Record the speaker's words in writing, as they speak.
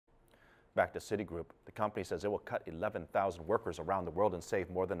Back to Citigroup, the company says it will cut 11,000 workers around the world and save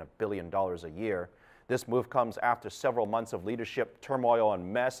more than $1 billion a year. This move comes after several months of leadership turmoil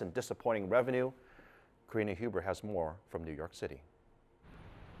and mess and disappointing revenue. Karina Huber has more from New York City.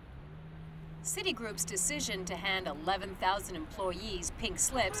 Citigroup's decision to hand 11,000 employees pink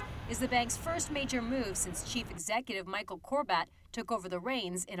slips is the bank's first major move since Chief Executive Michael Corbat took over the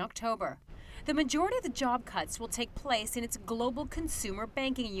reins in October. The majority of the job cuts will take place in its global consumer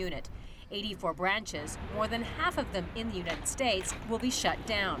banking unit. 84 branches, more than half of them in the United States, will be shut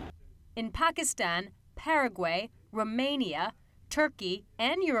down. In Pakistan, Paraguay, Romania, Turkey,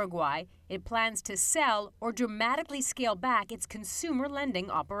 and Uruguay, it plans to sell or dramatically scale back its consumer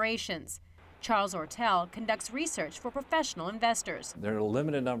lending operations. Charles Ortel conducts research for professional investors. There are a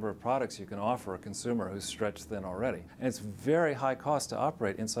limited number of products you can offer a consumer who's stretched thin already. And it's very high cost to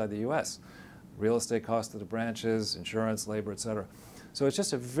operate inside the U.S. Real estate cost of the branches, insurance, labor, etc. So it's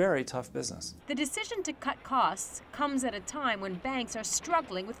just a very tough business. The decision to cut costs comes at a time when banks are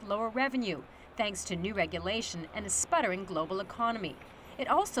struggling with lower revenue, thanks to new regulation and a sputtering global economy. It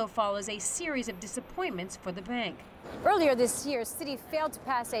also follows a series of disappointments for the bank. Earlier this year, Citi failed to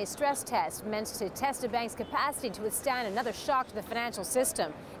pass a stress test meant to test a bank's capacity to withstand another shock to the financial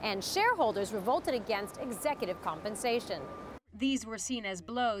system, and shareholders revolted against executive compensation. These were seen as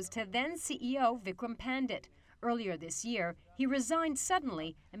blows to then CEO Vikram Pandit. Earlier this year, he resigned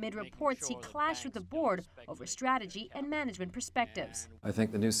suddenly amid reports he clashed with the board over strategy and management perspectives. I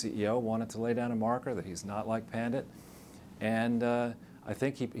think the new CEO wanted to lay down a marker that he's not like Pandit, and I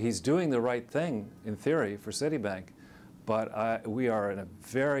think he's doing the right thing in theory for Citibank, but we are in a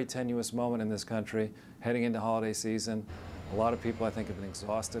very tenuous moment in this country, heading into holiday season. A lot of people, I think, have been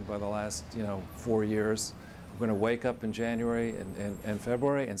exhausted by the last 4 years. We're going to wake up in January and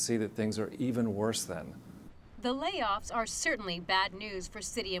February and see that things are even worse then. The layoffs are certainly bad news for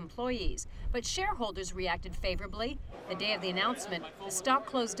Citi employees, but shareholders reacted favorably. The day of the announcement, the stock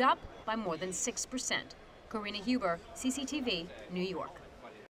closed up by more than 6%. Karina Huber, CCTV, New York.